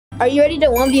Are you ready to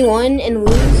 1v1 and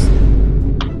lose?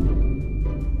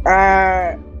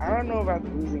 I don't know about the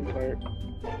losing part.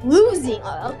 Losing?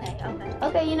 Oh,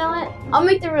 okay. You know what? I'll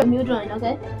make the room. You join,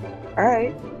 okay?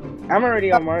 Alright. I'm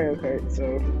already on Mario Kart, so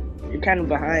you're kind of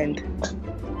behind.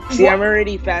 See, I'm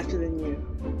already faster than you.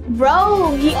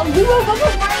 Bro, you will go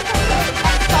for Mario Kart.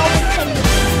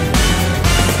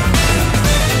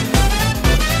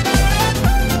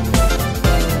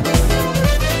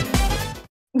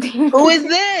 Who is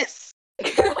this?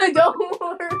 Don't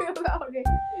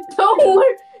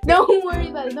worry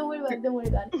about it. Don't worry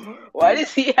about it. Why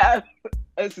does he have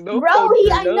a snow Bro,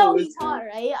 cone I nose? know he's hot,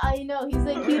 right? I know he's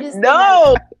the cutest.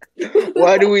 No!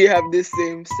 Why do we have this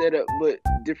same setup but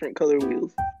different color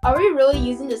wheels? Are we really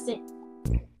using the same?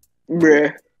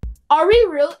 Bruh. Are we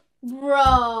real,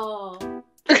 bro?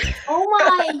 Oh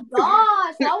my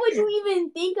gosh! Why would you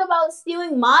even think about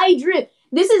stealing my drip?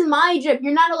 This is my drip.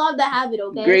 You're not allowed to have it,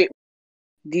 okay? Great.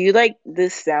 Do you like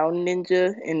this sound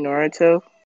ninja in Naruto?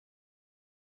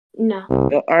 No.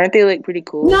 Aren't they like pretty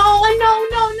cool? No. Near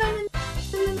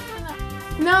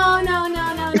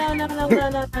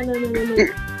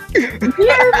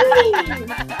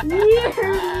me.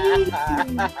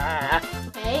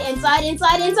 Okay, inside.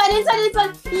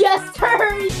 Yes, sir.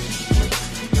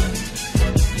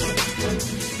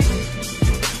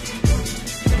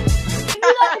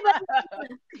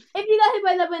 If you got hit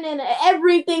by the banana,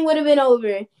 everything would have been over.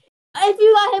 If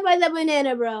you got hit by the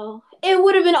banana, bro, it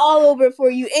would have been all over for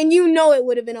you, and you know it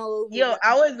would have been all over. Yo,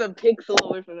 I was a pixel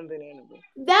away from the banana, bro.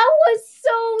 That was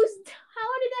so.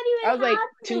 How did that even happen? I was like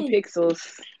 2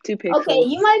 pixels. 2 pixels. Okay,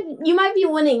 you might be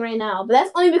winning right now, but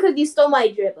that's only because you stole my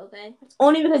drip. Okay, it's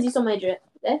only because you stole my drip.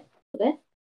 Okay.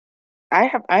 I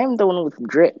am the one with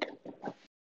drip.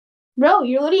 Bro,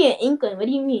 you're literally an inkling. What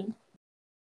do you mean?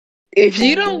 If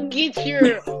you don't get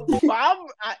your Bob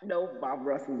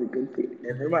Ross is a good pick.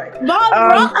 Never mind. Bob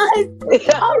Ross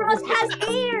has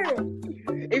hair.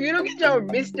 If you don't get your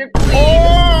Mr.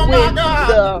 Clean with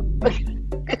the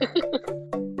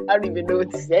I don't even know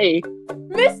what to say.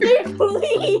 Mr.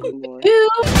 Clean.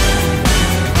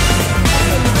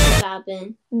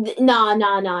 Happen. No.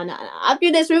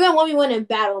 After this, we're gonna 1v1 in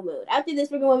battle mode.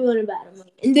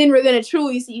 And then we're gonna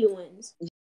truly see who wins.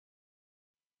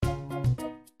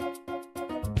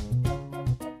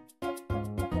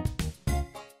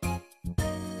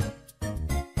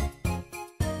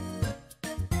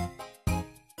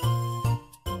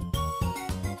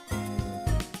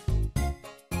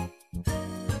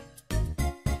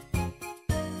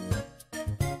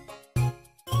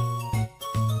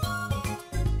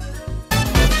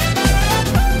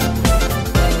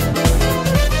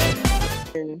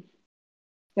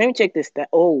 Let me check this.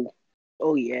 Oh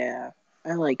yeah,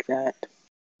 I like that.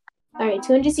 All right,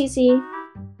 200cc.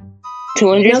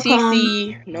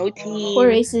 200cc, no team, 4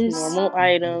 races, normal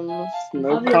items,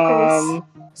 no all com,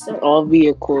 all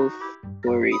vehicles,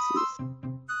 4 races.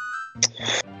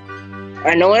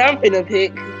 I know what I'm finna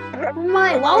pick. Oh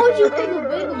my! Why would you pick a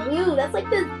big blue? That's like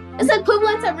it's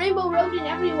equivalent to Rainbow Road in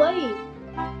every way.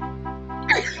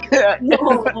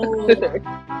 No.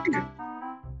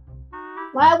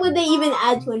 Why would they even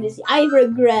add 200cc? I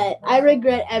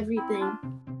regret everything.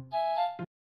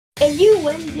 If you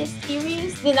win this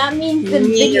series, then that means the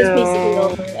video is basically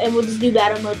over, and we'll just do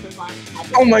battle mode for fun.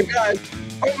 Oh my god!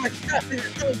 Oh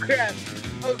crap!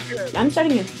 I'm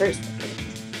starting in first.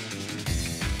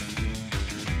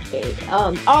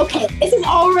 Okay. This is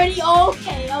already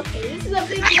okay. This is a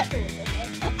big difference. Okay?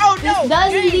 Oh no! This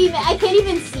doesn't even. I can't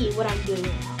even see what I'm doing now.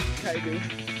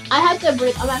 I'm gonna have to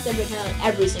break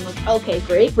every single. Okay,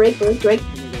 break.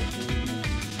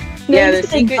 Yeah, the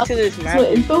secret to this map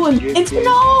is it's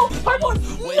no! Purple!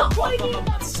 No!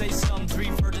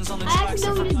 I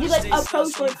accidentally just do like a pro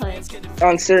shortcut.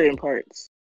 On certain parts.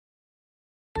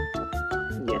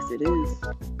 Yes, it is.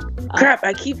 Crap,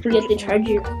 I keep forgetting. You have to charge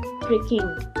your freaking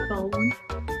phone.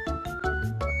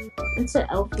 That's an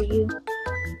L for you.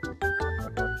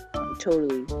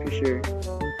 Totally, for sure.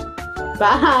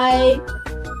 Bye!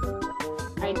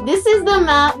 Alright, this is the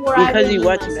map where because you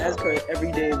watch NASCAR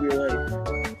every day of your life.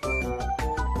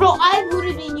 Bro, I've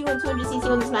literally been you on 200cc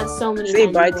on this map so many times. Say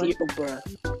bye to your bruh.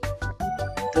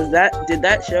 Did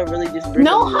that show really just bring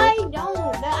No, I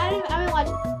don't. I haven't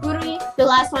watched. Literally, the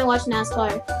last time I watched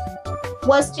NASCAR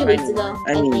was 2 weeks ago.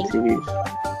 I think.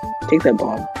 Take that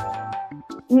bomb.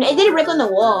 It didn't break on the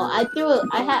wall. I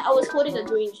was holding a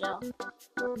green shell.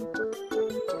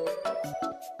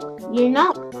 You're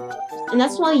not, and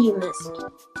that's why you missed.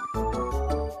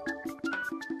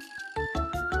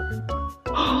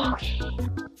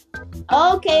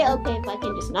 Okay. If I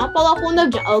can just not fall off on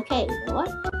the okay, you know what?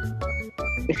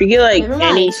 If you get like Never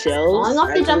any mind. shells, Falling off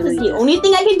the I jump is really the only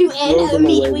thing I can do, throw and them away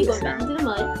immediately with go back sound. into the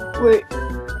mud. Where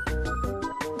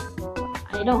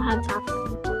I don't have time.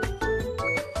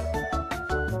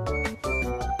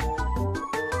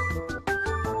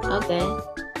 Okay.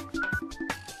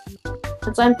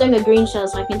 That's why I'm throwing a green shell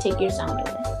so I can take your sound away.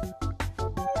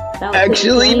 That would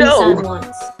Actually, play no. sound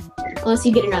once. Unless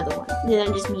you get another one.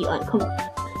 Then just be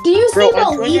Do you Bro, see the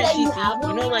on lead that Twitch, you have?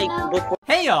 you know, like now? before.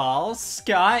 Hey y'all,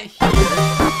 Scott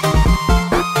here.